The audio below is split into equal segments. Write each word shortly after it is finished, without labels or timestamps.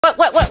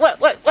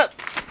What?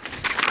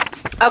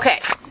 Okay,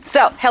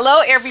 so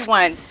hello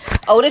everyone.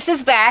 Otis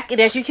is back, and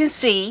as you can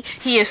see,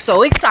 he is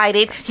so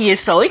excited. He is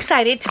so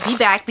excited to be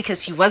back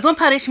because he was on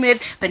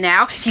punishment, but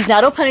now he's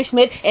not on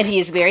punishment, and he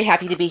is very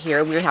happy to be here,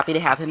 and we're happy to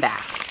have him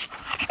back.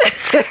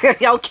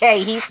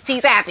 Okay,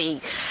 he's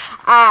happy.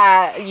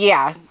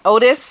 Yeah,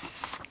 Otis,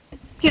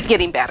 he's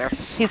getting better.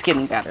 He's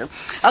getting better.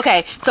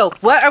 Okay, so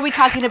what are we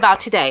talking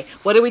about today?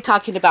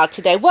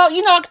 Well,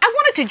 you know, I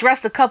wanted to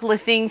address a couple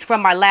of things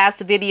from my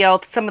last video,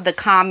 some of the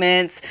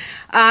comments.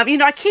 You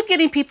know, I keep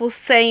getting people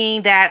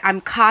saying that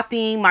I'm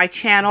copying my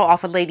channel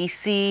off of Lady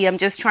C. I'm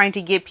just trying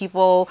to get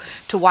people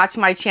to watch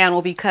my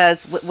channel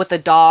because with a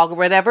dog or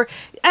whatever.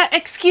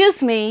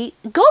 Excuse me,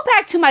 go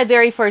back to my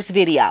very first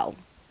video.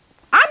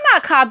 I'm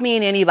not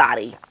copying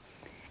anybody.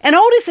 And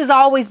Otis has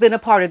always been a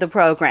part of the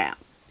program.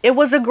 It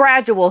was a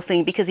gradual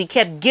thing because he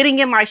kept getting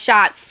in my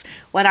shots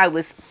when I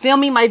was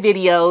filming my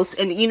videos.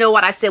 And you know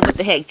what I said, what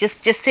the heck,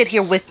 just sit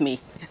here with me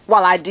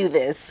while I do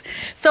this.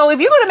 So if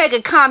you're going to make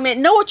a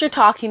comment, know what you're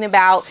talking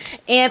about.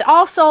 And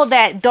also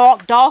that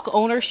dog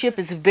ownership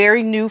is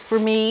very new for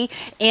me.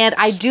 And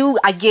I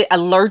get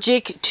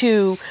allergic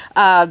to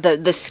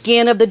the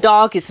skin of the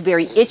dog. It's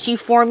very itchy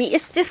for me.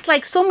 It's just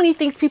like so many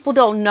things people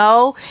don't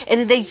know.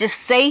 And they just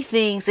say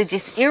things that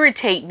just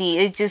irritate me.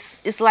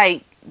 It's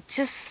like,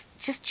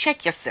 just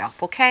check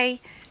yourself,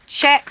 okay?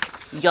 Check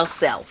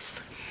yourself.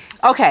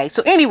 Okay,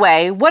 so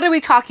anyway, what are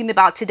we talking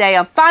about today?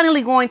 I'm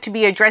finally going to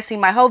be addressing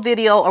my whole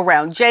video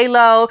around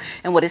J-Lo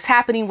and what is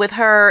happening with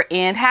her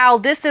and how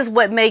this is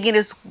what Meghan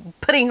is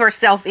putting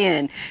herself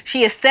in.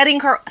 She is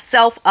setting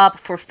herself up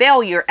for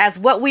failure as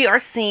what we are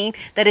seeing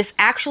that is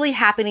actually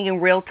happening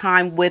in real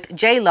time with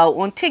J-Lo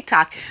on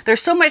TikTok.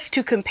 There's so much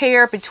to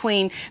compare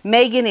between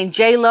Meghan and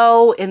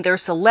J-Lo and their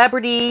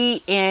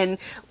celebrity and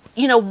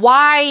you know,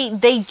 why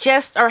they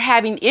just are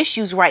having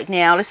issues right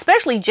now,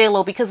 especially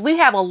J-Lo, because we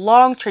have a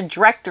long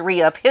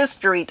trajectory of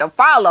history to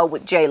follow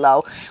with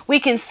J-Lo. We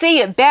can see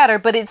it better,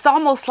 but it's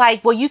almost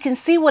like, well, you can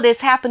see what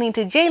is happening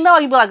to J-Lo.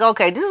 You'd be like,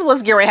 okay, this is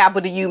what's going to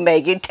happen to you,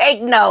 Meghan.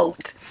 Take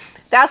note.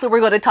 That's what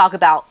we're going to talk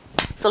about.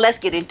 So let's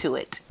get into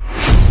it.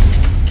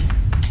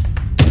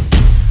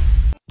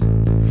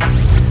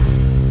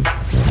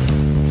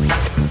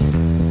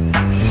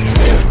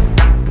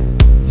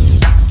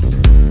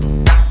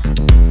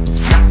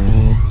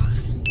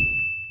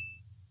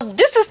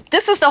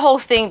 This is the whole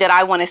thing that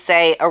I want to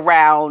say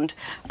around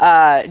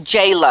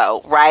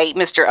J-Lo, right?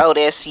 Mr.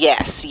 Otis,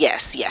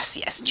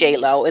 yes,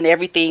 J-Lo and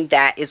everything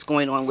that is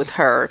going on with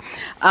her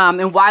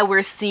and why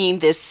we're seeing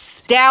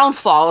this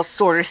downfall,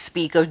 so to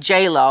speak, of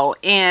J-Lo.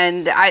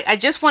 And I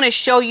just want to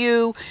show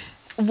you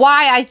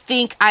why I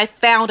think I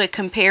found a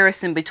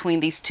comparison between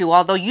these two.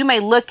 Although you may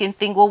look and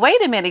think, well,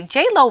 wait a minute,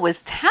 J-Lo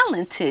is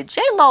talented.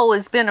 J-Lo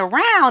has been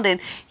around,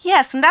 and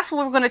yes, and that's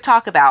what we're going to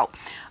talk about.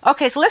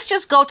 Okay, so let's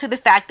just go to the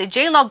fact that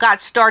J-Lo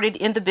got started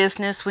in the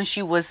business when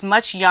she was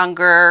much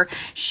younger.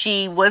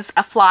 She was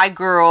a fly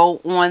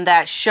girl on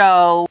that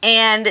show,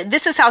 and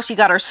this is how she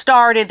got her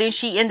start. And then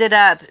she ended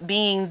up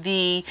being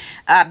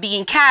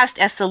being cast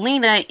as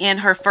Selena in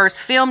her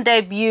first film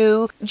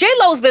debut.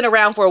 J-Lo's been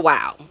around for a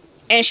while.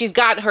 And she's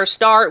got her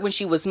start when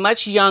she was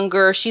much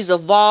younger. She's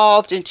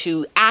evolved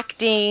into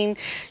acting,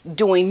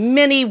 doing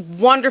many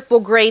wonderful,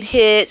 great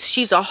hits.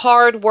 She's a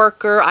hard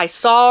worker. I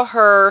saw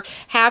her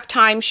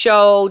halftime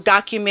show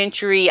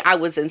documentary. I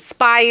was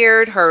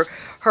inspired. Her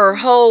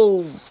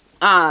whole,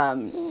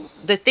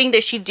 the thing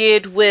that she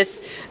did with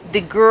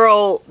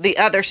the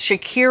other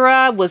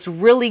Shakira was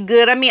really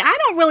good. I mean, I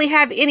don't really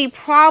have any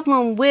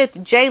problem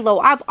with J-Lo.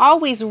 I've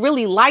always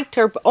really liked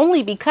her, but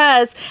only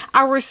because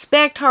I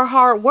respect her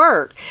hard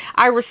work.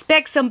 I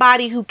respect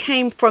somebody who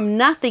came from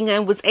nothing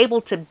and was able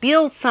to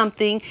build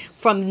something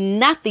from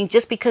nothing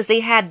just because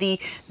they had the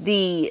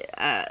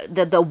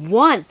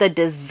want, the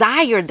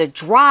desire, the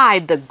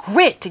drive, the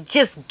grit to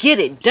just get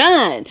it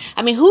done.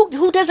 I mean,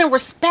 who doesn't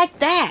respect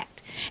that?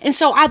 And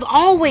so I've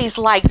always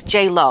liked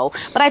J-Lo,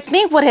 but I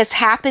think what has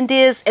happened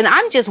is, and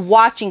I'm just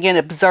watching and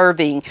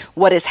observing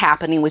what is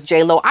happening with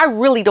J-Lo. I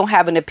really don't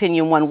have an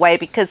opinion one way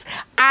because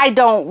I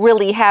don't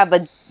really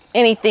have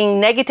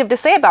anything negative to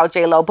say about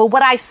J-Lo. But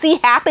what I see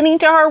happening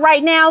to her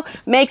right now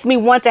makes me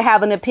want to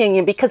have an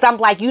opinion because I'm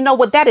like, you know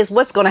what, that is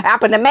what's going to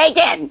happen to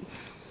Meghan.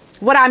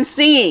 What I'm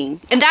seeing.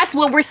 And that's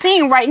what we're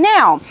seeing right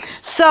now.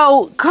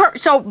 So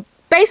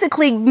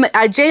basically,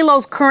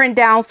 J-Lo's current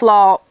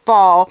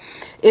downfall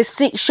is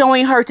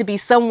showing her to be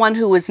someone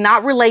who is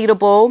not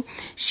relatable.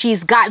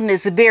 She's gotten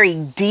this very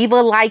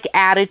diva-like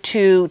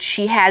attitude.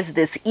 She has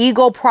this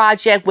ego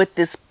project with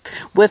this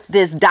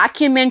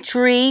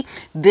documentary,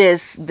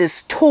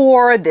 this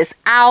tour, this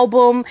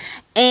album,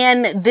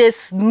 and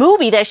this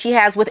movie that she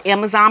has with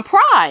Amazon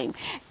Prime.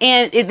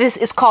 And this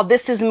is called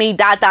This Is Me ...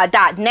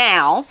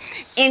 Now.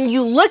 And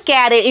you look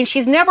at it and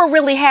she's never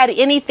really had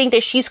anything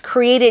that she's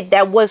created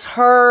that was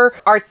her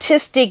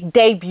artistic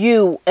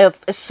debut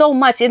of so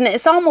much. And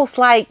it's almost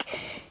like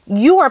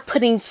you are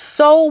putting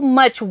so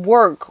much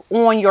work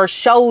on your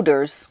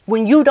shoulders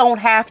when you don't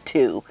have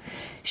to.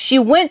 She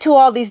went to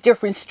all these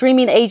different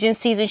streaming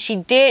agencies and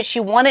she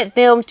wanted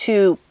them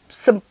to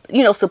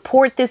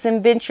support this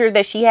adventure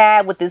that she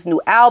had with this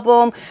new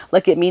album,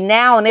 Look at Me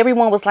Now. And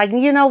everyone was like,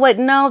 you know what?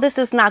 No, this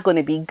is not going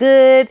to be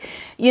good.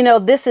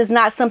 This is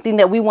not something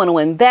that we want to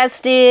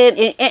invest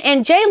in.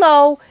 And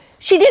J-Lo,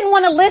 she didn't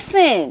want to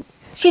listen.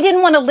 She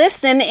didn't want to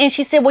listen, and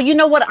she said, well, you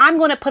know what? I'm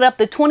going to put up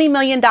the $20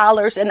 million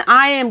and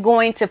I am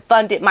going to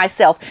fund it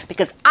myself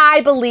because I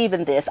believe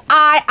in this.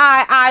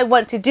 I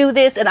want to do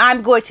this and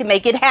I'm going to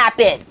make it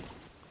happen.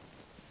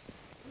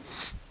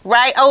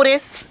 Right,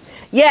 Otis?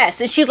 Yes,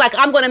 and she's like,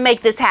 I'm going to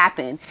make this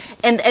happen.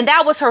 And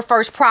that was her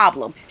first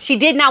problem. She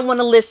did not want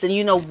to listen.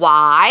 You know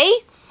why?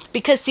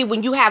 Because, see,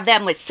 when you have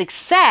that much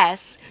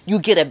success, you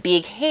get a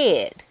big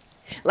head.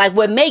 Like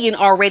what Meghan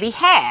already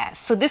has.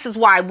 So this is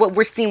why what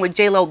we're seeing with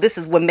J-Lo, this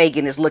is what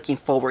Meghan is looking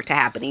forward to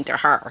happening to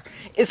her.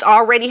 It's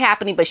already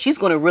happening, but she's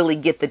going to really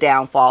get the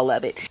downfall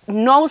of it.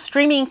 No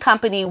streaming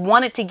company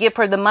wanted to give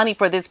her the money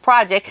for this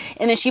project,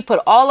 and then she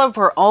put all of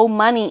her own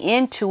money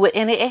into it,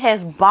 and it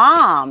has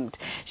bombed.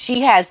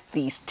 She has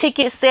these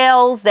ticket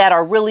sales that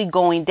are really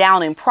going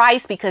down in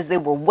price because they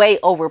were way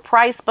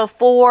overpriced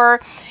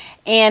before.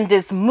 And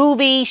this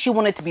movie, she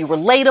wanted to be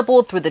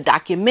relatable through the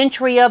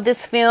documentary of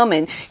this film.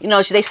 And,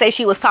 they say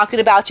she was talking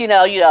about,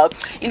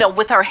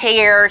 with her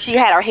hair, she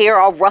had her hair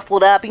all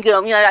ruffled up.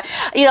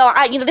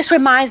 This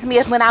reminds me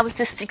of when I was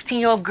this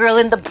 16-year-old girl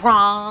in the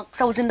Bronx.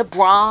 I was in the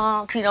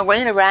Bronx,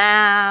 running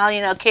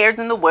around, cares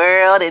in the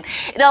world. And,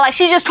 like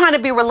she's just trying to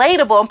be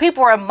relatable. And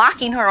people are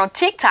mocking her on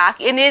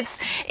TikTok. And it's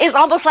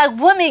almost like,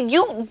 woman,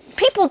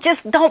 people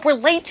just don't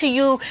relate to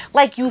you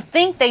like you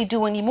think they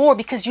do anymore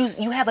because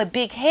you have a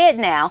big head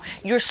now.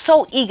 You're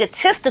so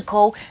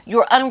egotistical,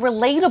 you're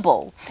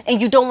unrelatable,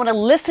 and you don't want to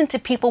listen to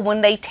people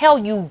when they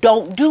tell you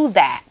don't do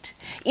that.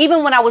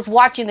 Even when I was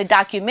watching the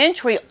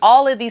documentary,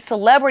 all of these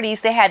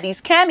celebrities, they had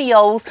these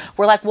cameos,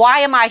 were like,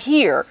 why am I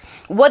here?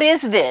 What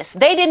is this?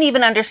 They didn't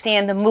even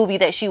understand the movie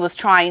that she was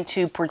trying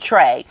to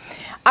portray.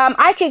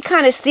 I could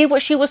kind of see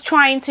what she was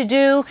trying to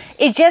do.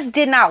 It just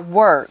did not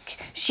work.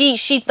 She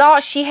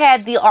thought she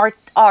had the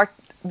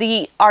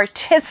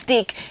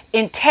artistic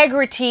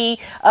integrity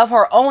of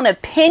her own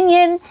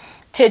opinion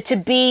to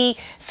be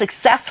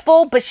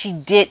successful, but she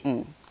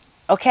didn't.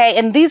 Okay,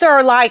 and these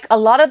are like a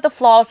lot of the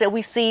flaws that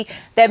we see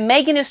that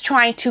Meghan is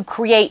trying to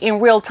create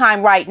in real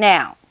time right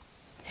now.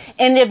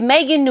 And if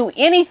Meghan knew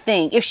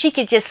anything, if she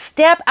could just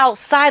step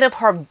outside of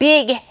her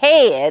big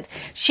head,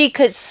 she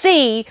could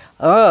see,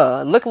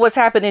 look at what's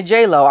happening to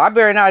J-Lo. I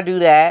better not do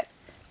that.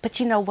 But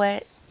you know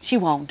what? She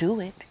won't do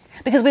it.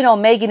 Because we know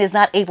Meghan is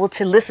not able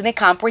to listen and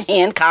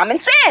comprehend common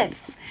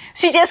sense.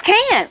 She just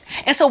can't.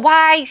 And so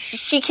why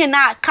she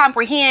cannot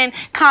comprehend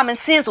common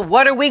sense,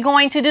 what are we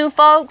going to do,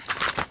 folks?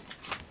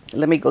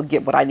 Let me go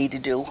get what I need to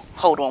do.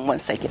 Hold on one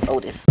second,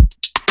 Otis.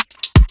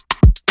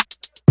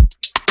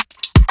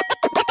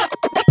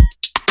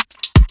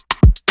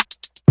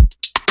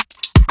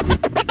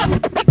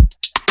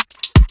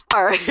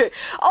 All right.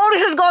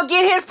 Otis is gonna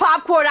get his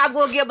popcorn. I'm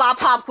gonna get my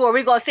popcorn.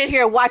 We're gonna sit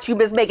here and watch you,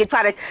 Miss Meghan,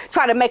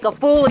 try to make a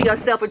fool of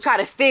yourself and try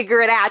to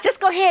figure it out. Just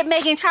go ahead,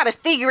 Meghan, try to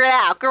figure it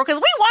out, girl, because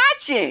we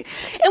watching.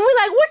 And we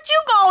like, what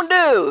you gonna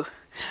do?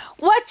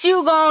 What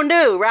you gonna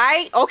do,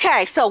 right?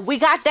 Okay, so we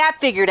got that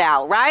figured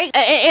out, right?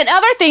 And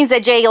other things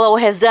that J-Lo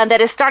has done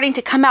that is starting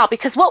to come out,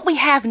 because what we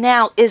have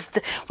now is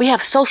we have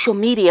social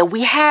media.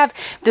 We have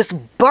this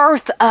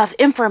birth of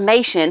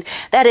information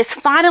that is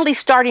finally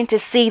starting to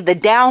see the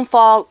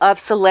downfall of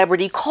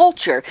celebrity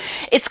culture.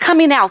 It's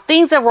coming out.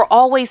 Things that were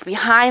always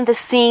behind the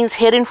scenes,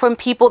 hidden from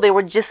people. They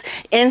were just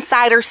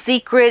insider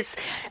secrets,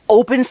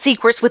 open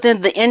secrets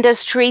within the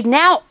industry.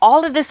 Now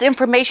all of this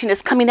information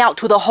is coming out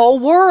to the whole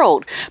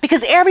world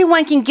because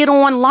everyone can get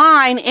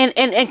online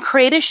and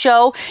create a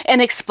show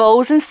and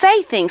expose and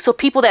say things. So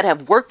people that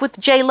have worked with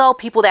J-Lo,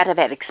 people that have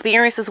had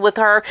experiences with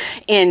her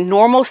in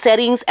normal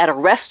settings at a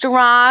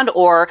restaurant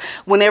or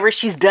whenever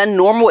she's done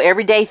normal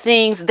everyday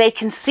things, they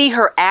can see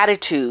her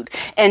attitude.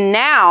 And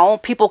now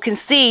people can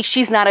see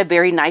she's not a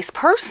very nice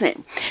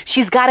person.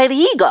 She's got an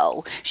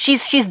ego.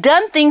 She's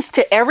done things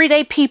to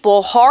everyday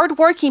people,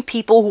 hardworking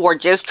people who are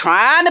just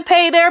trying to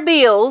pay their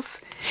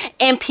bills,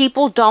 and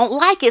people don't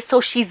like it. So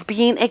she's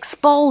being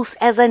exposed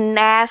as a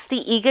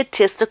nasty,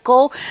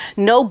 egotistical,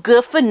 no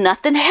good for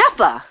nothing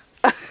heifer.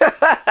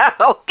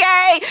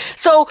 Okay,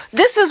 so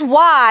this is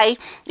why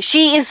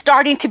she is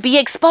starting to be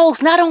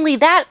exposed. Not only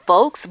that,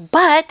 folks,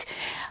 but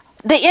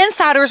the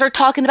insiders are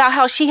talking about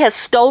how she has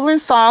stolen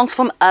songs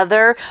from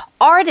other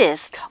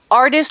artists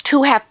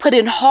who have put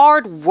in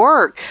hard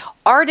work,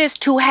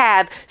 artists who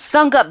have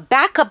sung up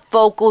backup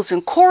vocals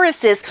and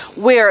choruses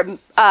where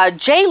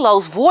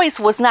J-Lo's voice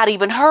was not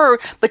even heard,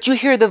 but you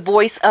hear the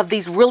voice of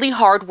these really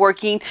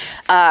hardworking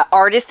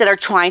artists that are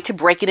trying to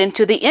break it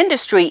into the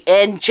industry.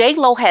 And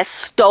J-Lo has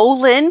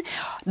stolen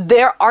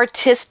their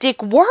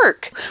artistic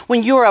work.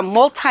 When you're a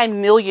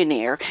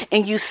multi-millionaire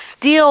and you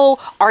steal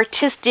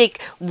artistic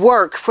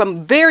work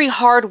from very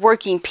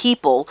hardworking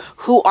people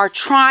who are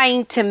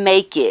trying to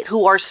make it,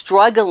 who are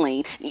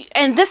struggling,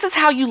 and this is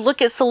how you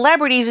look at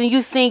celebrities and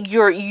you think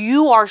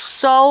you are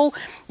so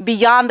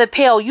beyond the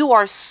pale, you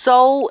are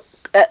so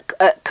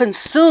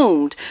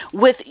consumed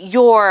with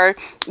your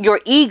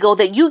ego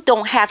that you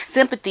don't have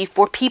sympathy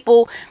for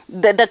people,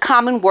 the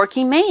common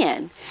working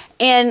man.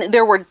 And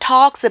there were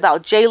talks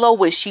about J-Lo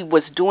when she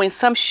was doing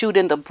some shoot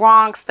in the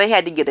Bronx. They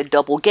had to get a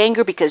double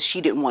ganger because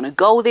she didn't want to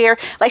go there.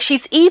 Like,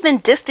 she's even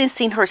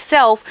distancing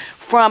herself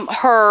from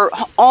her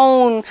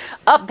own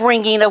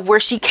upbringing of where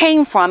she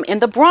came from in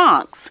the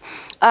Bronx.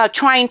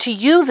 Trying to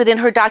use it in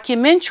her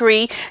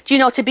documentary, you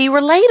know, to be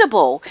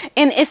relatable.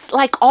 And it's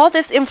like all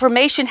this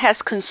information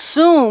has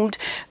consumed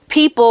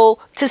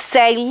people to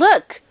say,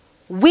 look,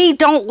 we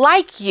don't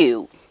like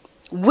you.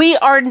 We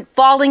are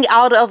falling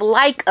out of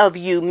like of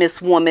you,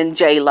 Miss Woman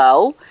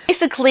J-Lo.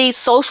 Basically,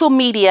 social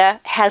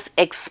media has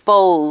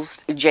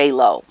exposed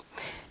J-Lo.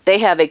 They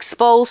have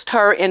exposed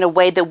her in a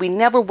way that we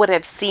never would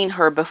have seen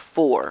her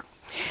before.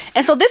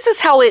 And so this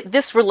is how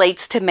this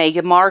relates to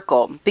Meghan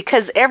Markle,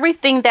 because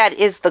everything that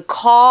is the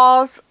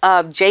cause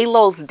of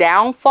J-Lo's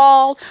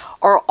downfall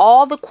are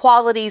all the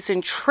qualities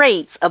and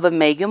traits of a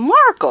Meghan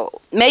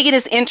Markle. Meghan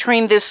is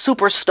entering this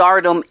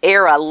superstardom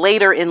era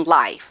later in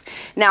life.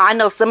 Now, I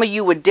know some of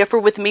you would differ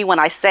with me when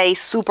I say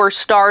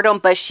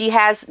superstardom, but she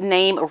has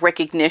name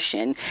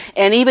recognition.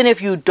 And even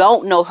if you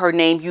don't know her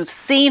name, you've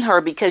seen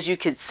her because you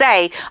could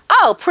say,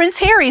 oh, Prince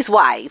Harry's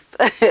wife.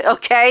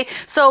 Okay,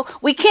 so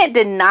we can't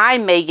deny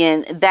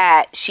Meghan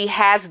that she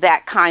has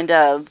that kind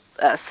of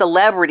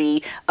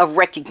celebrity of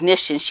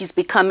recognition. She's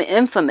become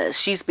infamous.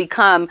 She's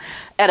become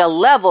at a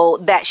level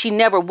that she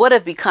never would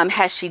have become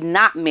had she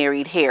not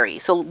married Harry.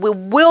 So we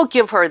will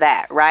give her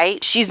that,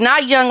 right? She's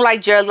not young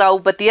like J-Lo,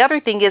 but the other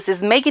thing is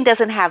Meghan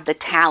doesn't have the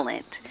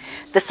talent,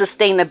 the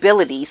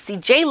sustainability. See,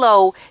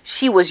 J-Lo,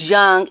 she was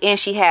young and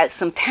she had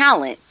some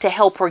talent to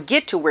help her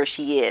get to where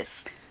she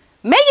is.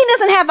 Meghan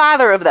doesn't have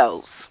either of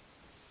those.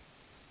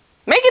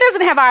 Meghan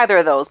doesn't have either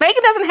of those.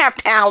 Meghan doesn't have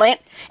talent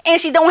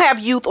and she don't have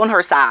youth on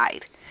her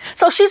side.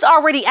 So she's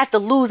already at the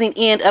losing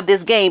end of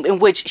this game in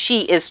which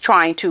she is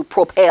trying to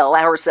propel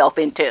herself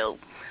into.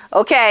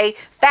 Okay?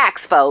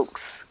 Facts,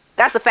 folks.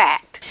 That's a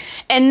fact.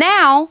 And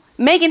now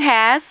Meghan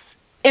has,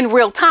 in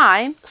real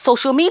time,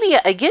 social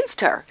media against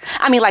her.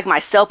 I mean, like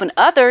myself and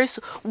others,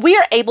 we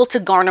are able to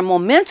garner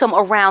momentum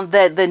around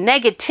the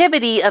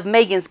negativity of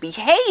Meghan's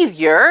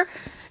behavior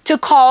to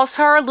cause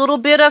her a little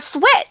bit of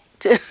sweat.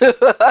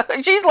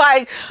 She's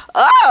like,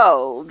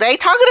 oh, they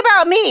talking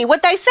about me.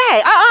 What they say?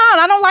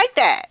 I don't like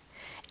that.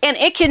 And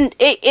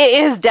it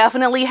is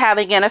definitely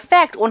having an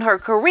effect on her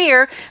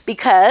career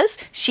because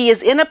she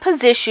is in a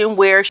position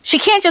where she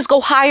can't just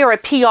go hire a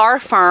PR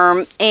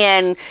firm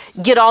and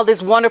get all this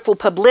wonderful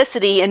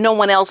publicity and no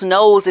one else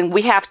knows, and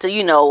we have to,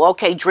 you know,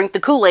 okay, drink the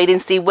Kool-Aid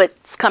and see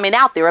what's coming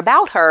out there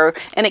about her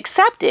and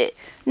accept it.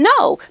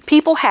 No,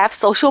 people have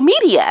social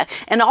media,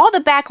 and all the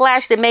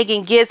backlash that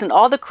Meghan gets and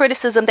all the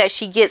criticism that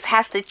she gets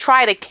has to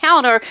try to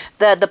counter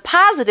the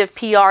positive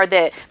PR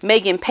that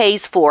Meghan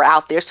pays for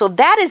out there. So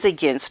that is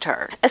against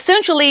her.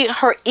 Essentially,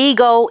 her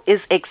ego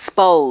is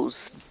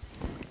exposed.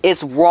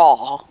 It's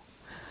raw.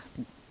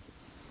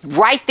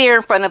 Right there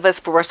in front of us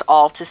for us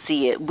all to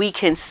see it. We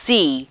can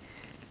see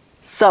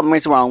something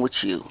is wrong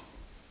with you.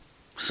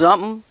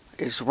 Something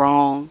is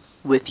wrong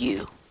with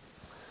you.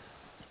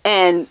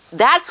 And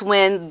that's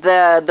when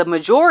the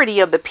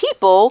majority of the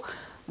people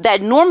that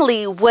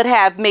normally would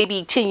have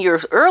maybe 10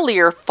 years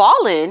earlier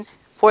fallen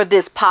for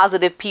this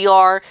positive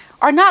PR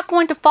are not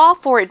going to fall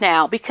for it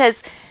now,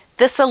 because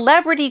the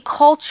celebrity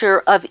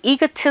culture of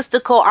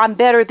egotistical, I'm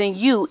better than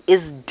you,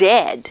 is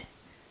dead.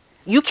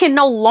 You can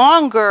no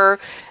longer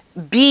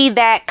be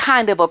that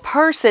kind of a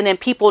person and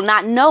people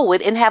not know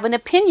it and have an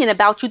opinion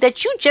about you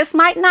that you just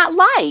might not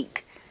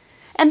like.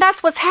 And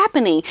that's what's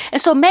happening.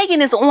 And so Meghan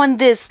is on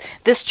this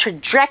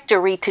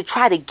trajectory to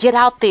try to get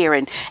out there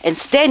and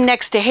stand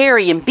next to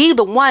Harry and be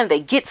the one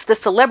that gets the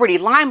celebrity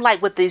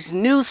limelight with this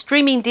new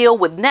streaming deal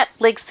with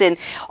Netflix and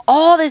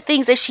all the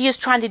things that she is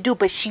trying to do,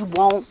 but she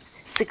won't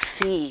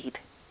succeed.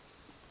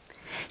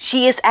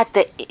 She is at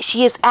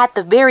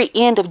the very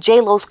end of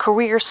J-Lo's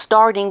career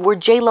starting where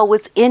J-Lo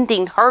is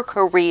ending her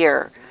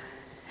career.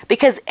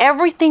 Because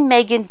everything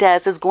Meghan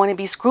does is going to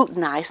be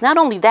scrutinized. Not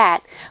only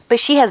that, but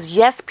she has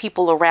yes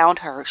people around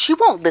her. She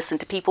won't listen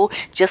to people,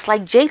 just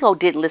like J-Lo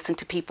didn't listen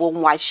to people,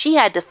 and why she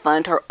had to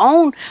fund her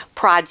own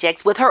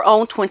projects with her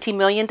own $20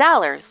 million.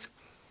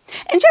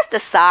 And just a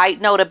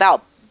side note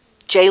about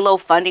J-Lo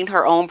funding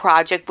her own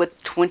project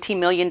with $20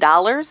 million.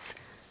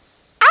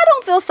 I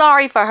don't feel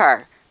sorry for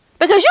her,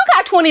 because you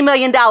got $20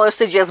 million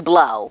to just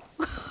blow.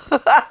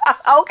 Okay?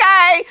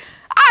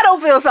 I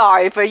don't feel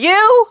sorry for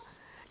you.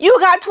 You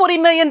got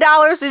 $20 million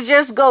to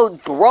just go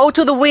throw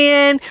to the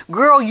wind.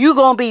 Girl, you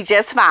gonna be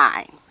just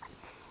fine.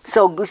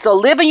 So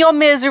live in your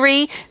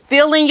misery,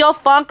 feel in your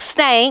funk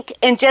stank,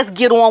 and just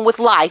get on with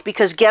life,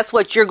 because guess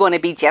what? You're gonna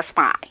be just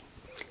fine.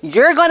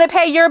 You're gonna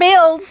pay your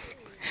bills.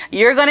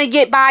 You're gonna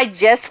get by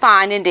just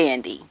fine and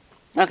dandy.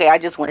 Okay, I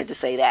just wanted to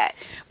say that.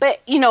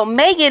 But, you know,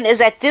 Meghan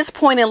is at this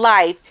point in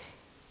life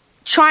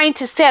trying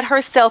to set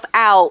herself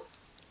out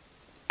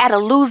at a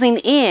losing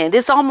end.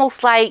 It's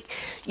almost like,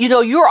 you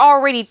know, you're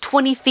already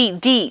 20 feet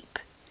deep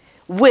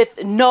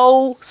with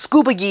no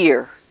scuba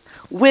gear,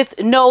 with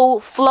no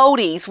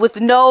floaties, with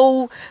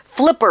no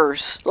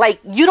flippers. Like,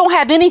 you don't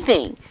have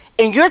anything.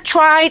 And you're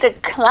trying to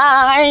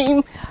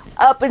climb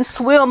up and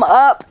swim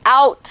up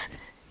out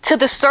to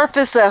the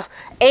surface of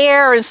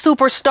air and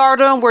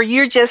superstardom where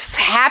you're just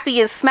happy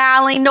and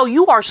smiling. No,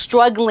 you are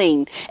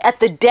struggling at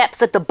the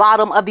depths, at the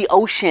bottom of the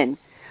ocean,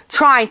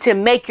 trying to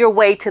make your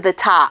way to the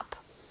top.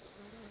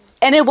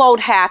 And it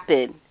won't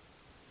happen.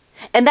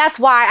 And that's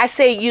why I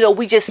say, you know,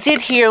 we just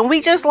sit here and we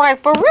just like,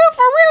 for real,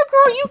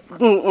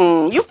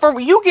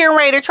 girl, you getting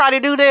ready to try to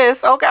do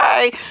this,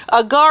 okay?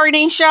 A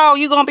gardening show,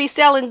 you're going to be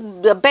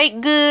selling the baked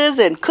goods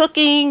and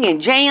cooking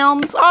and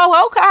jams.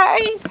 Oh,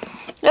 okay.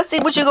 Let's see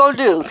what you're going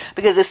to do.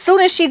 Because as soon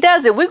as she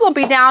does it, we're going to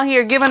be down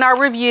here giving our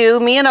review.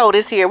 Me and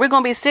Otis here. We're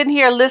going to be sitting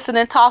here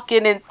listening,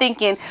 talking, and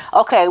thinking,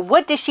 okay,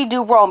 what did she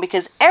do wrong?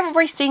 Because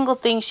every single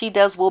thing she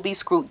does will be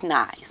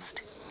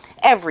scrutinized.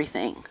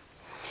 Everything.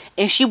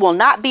 And she will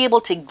not be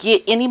able to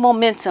get any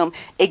momentum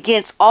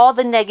against all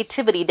the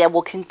negativity that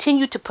will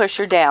continue to push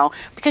her down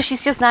because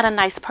she's just not a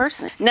nice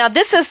person. Now,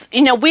 this is,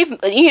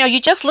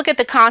 you just look at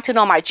the content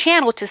on my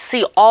channel to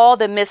see all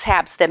the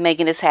mishaps that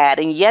Meghan has had.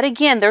 And yet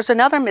again, there's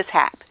another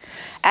mishap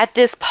at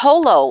this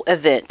polo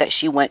event that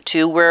she went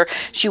to where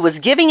she was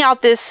giving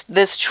out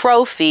this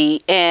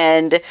trophy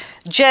and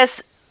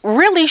just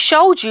really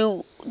showed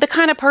you the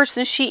kind of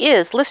person she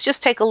is. Let's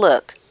just take a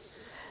look.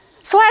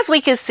 So as we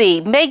can see,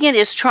 Meghan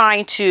is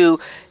trying to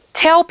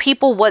tell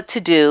people what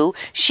to do.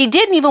 She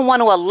didn't even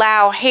want to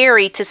allow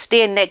Harry to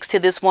stand next to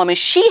this woman.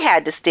 She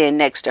had to stand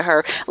next to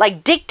her,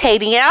 like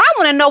dictating. And I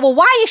want to know, well,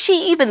 why is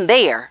she even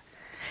there?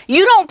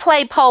 You don't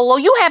play polo.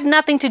 You have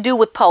nothing to do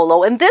with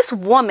polo. And this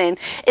woman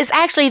is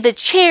actually the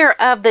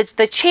chair of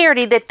the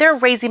charity that they're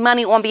raising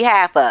money on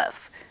behalf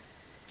of.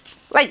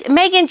 Like,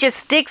 Meghan just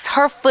sticks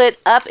her foot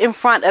up in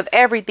front of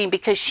everything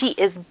because she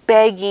is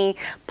begging,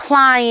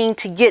 plying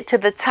to get to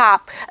the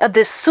top of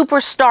this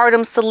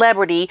superstardom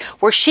celebrity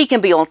where she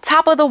can be on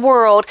top of the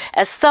world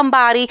as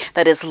somebody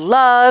that is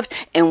loved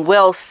and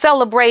well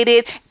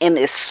celebrated and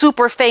is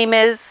super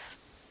famous.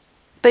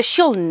 But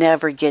she'll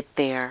never get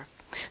there.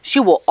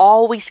 She will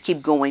always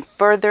keep going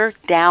further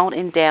down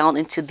and down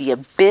into the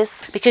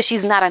abyss because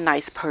she's not a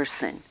nice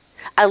person.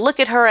 I look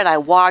at her and I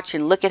watch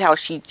and look at how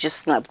she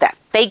just, that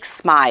fake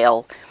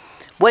smile,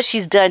 what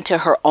she's done to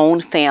her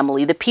own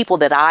family, the people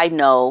that I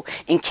know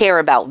and care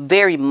about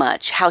very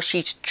much, how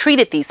she's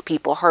treated these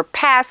people, her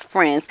past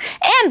friends,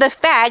 and the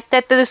fact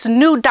that this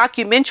new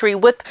documentary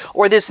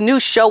or this new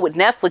show with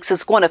Netflix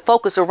is going to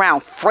focus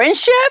around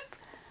friendship.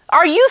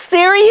 Are you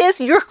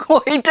serious? You're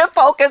going to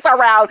focus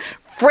around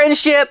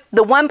friendship?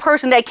 The one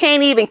person that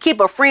can't even keep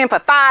a friend for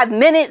 5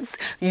 minutes,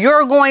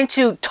 you're going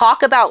to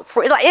talk about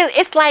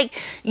it's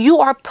like you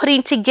are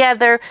putting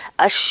together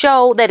a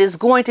show that is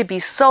going to be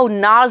so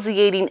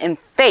nauseating and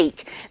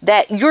fake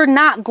that you're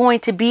not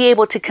going to be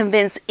able to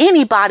convince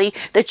anybody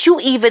that you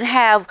even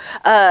have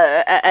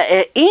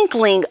an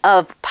inkling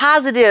of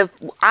positive,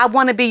 I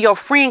want to be your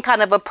friend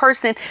kind of a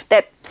person,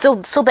 that so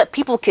that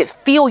people can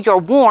feel your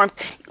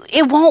warmth.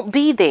 It won't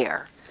be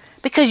there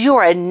because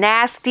you're a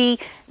nasty,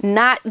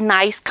 not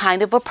nice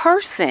kind of a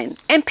person.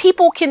 And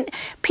people can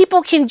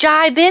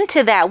jive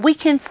into that. We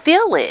can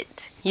feel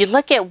it. You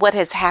look at what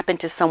has happened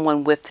to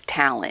someone with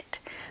talent,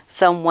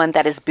 someone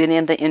that has been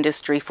in the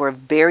industry for a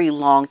very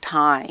long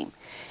time,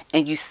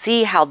 and you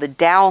see how the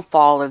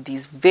downfall of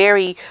these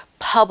very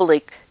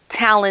public,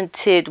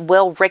 talented,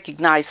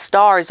 well-recognized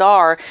stars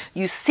are.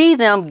 You see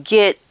them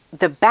get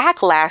the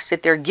backlash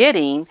that they're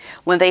getting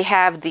when they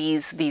have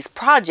these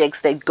projects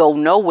that go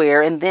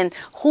nowhere, and then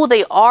who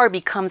they are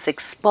becomes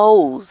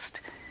exposed.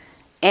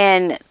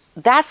 And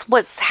that's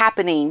what's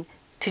happening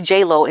to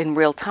J-Lo in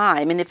real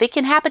time. And if it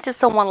can happen to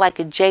someone like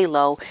a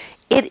J-Lo,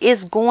 it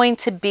is going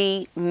to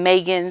be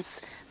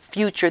Meghan's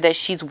future that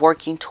she's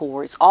working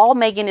towards. All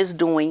Meghan is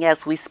doing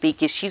as we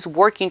speak is she's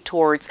working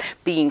towards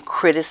being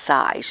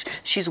criticized.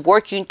 She's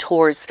working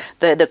towards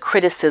the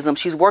criticism.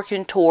 She's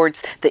working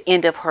towards the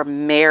end of her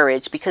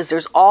marriage because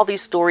there's all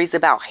these stories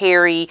about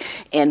Harry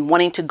and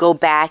wanting to go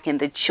back and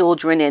the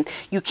children, and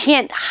you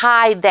can't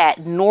hide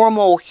that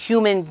normal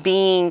human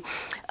being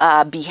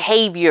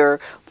behavior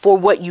for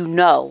what you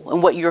know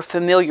and what you're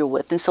familiar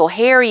with. And so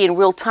Harry in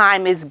real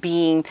time is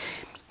being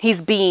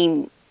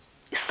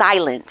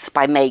silenced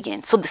by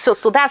Meghan.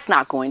 So that's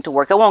not going to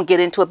work. I won't get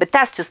into it, but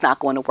that's just not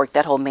going to work,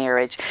 that whole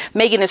marriage.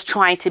 Meghan is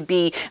trying to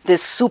be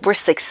this super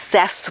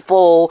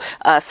successful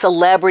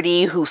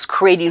celebrity who's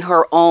creating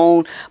her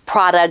own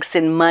products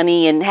and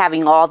money and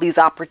having all these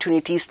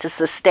opportunities to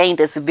sustain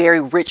this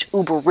very rich,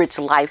 uber rich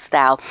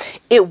lifestyle.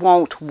 It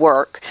won't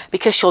work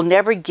because she'll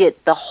never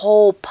get the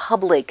whole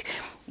public,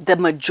 the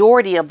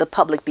majority of the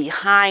public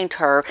behind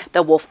her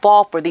that will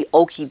fall for the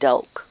okie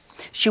doke.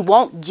 She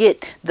won't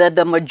get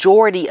the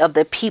majority of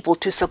the people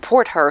to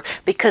support her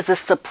because the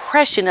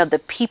suppression of the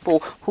people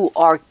who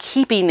are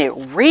keeping it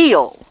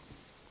real.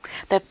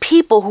 The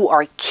people who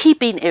are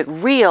keeping it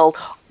real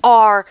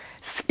are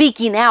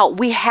speaking out.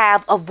 We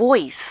have a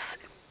voice.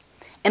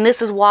 And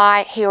this is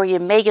why Harry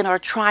and Meghan are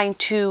trying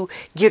to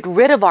get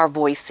rid of our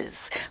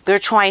voices. They're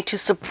trying to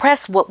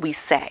suppress what we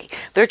say.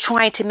 They're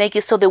trying to make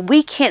it so that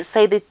we can't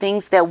say the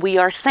things that we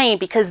are saying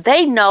because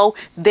they know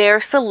their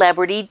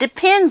celebrity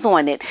depends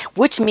on it,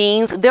 which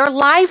means their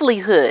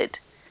livelihood.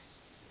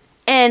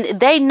 And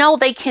they know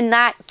they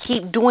cannot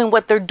keep doing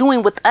what they're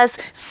doing with us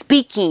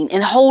speaking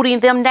and holding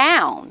them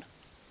down.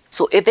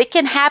 So if it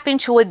can happen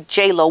to a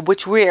J-Lo,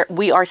 which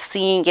we are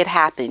seeing it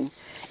happen,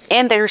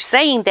 and they're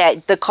saying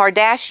that the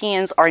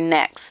Kardashians are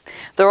next.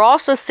 They're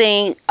also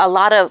saying a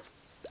lot of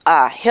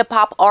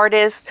hip-hop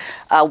artists.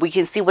 We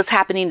can see what's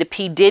happening to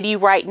P. Diddy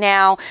right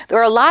now. There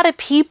are a lot of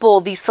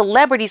people, these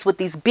celebrities with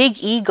these big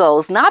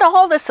egos. Not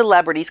all the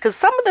celebrities, because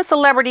some of the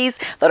celebrities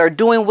that are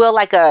doing well,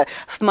 like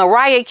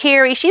Mariah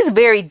Carey, she's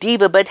very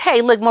diva. But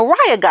hey, look,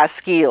 Mariah got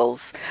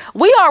skills.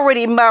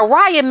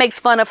 Mariah makes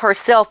fun of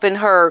herself and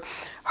her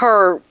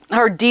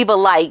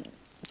diva-like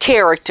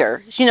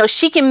character. You know,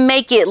 she can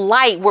make it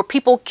light where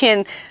people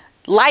can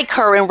like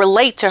her and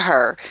relate to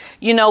her,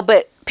 you know.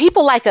 But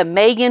people like a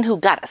Meghan who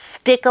got a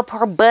stick up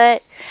her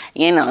butt,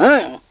 you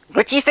know,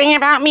 what you saying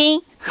about me?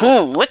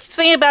 What you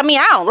saying about me?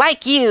 I don't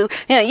like you.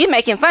 You know, you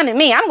making fun of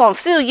me. I'm gonna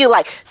sue you.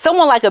 Like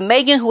someone like a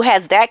Meghan who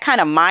has that kind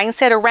of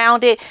mindset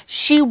around it,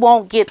 she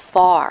won't get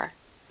far.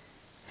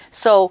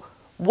 So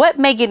what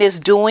Meghan is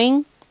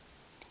doing,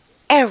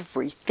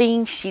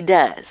 everything she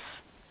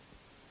does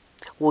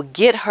will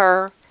get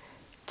her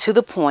to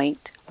the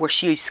point where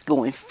she's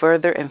going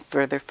further and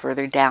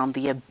further down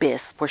the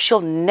abyss, where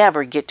she'll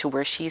never get to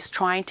where she's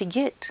trying to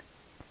get.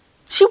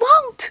 She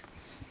won't.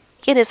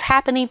 It is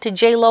happening to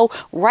J-Lo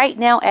right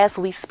now as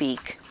we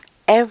speak.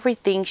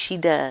 Everything she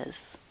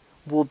does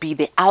will be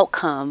the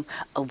outcome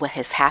of what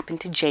has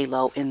happened to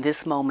J-Lo in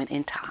this moment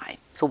in time.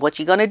 So what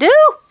you gonna do?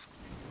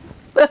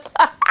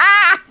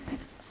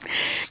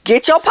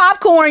 Get your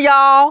popcorn,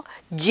 y'all.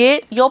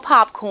 Get your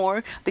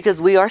popcorn,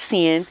 because we are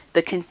seeing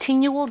the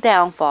continual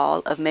downfall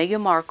of Meghan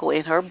Markle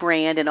and her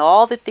brand and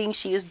all the things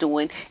she is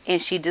doing,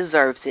 and she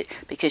deserves it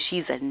because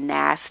she's a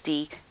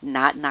nasty,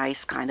 not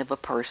nice kind of a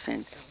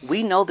person.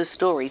 We know the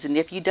stories, and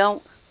if you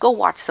don't, go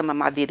watch some of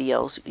my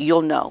videos.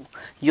 You'll know.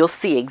 You'll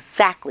see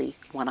exactly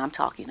what I'm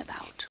talking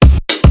about.